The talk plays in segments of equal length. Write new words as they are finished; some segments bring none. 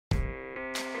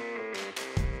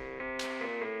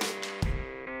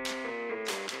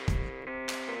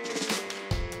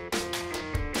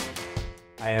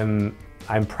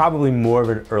I'm probably more of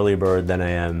an early bird than I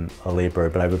am a late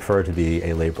bird, but I prefer to be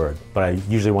a late bird. But I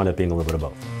usually wind up being a little bit of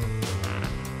both.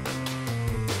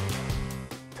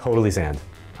 Totally sand.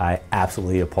 I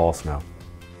absolutely appall snow.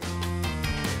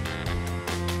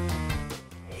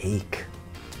 Cake.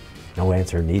 No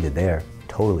answer needed there.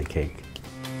 Totally cake.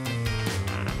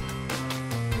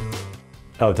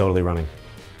 Oh, totally running.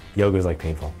 Yoga is like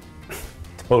painful.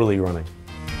 Totally running.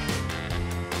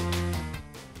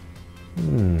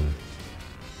 I'm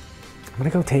gonna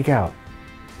go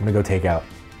takeout.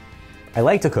 I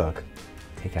like to cook.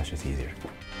 Takeout's just easier.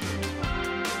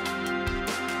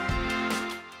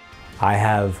 I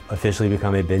have officially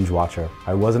become a binge watcher.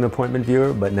 I was an appointment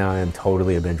viewer, but now I am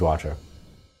totally a binge watcher.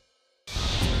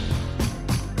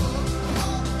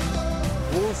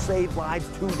 We'll save lives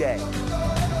today.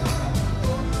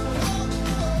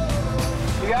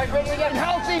 You guys ready to get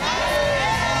healthy?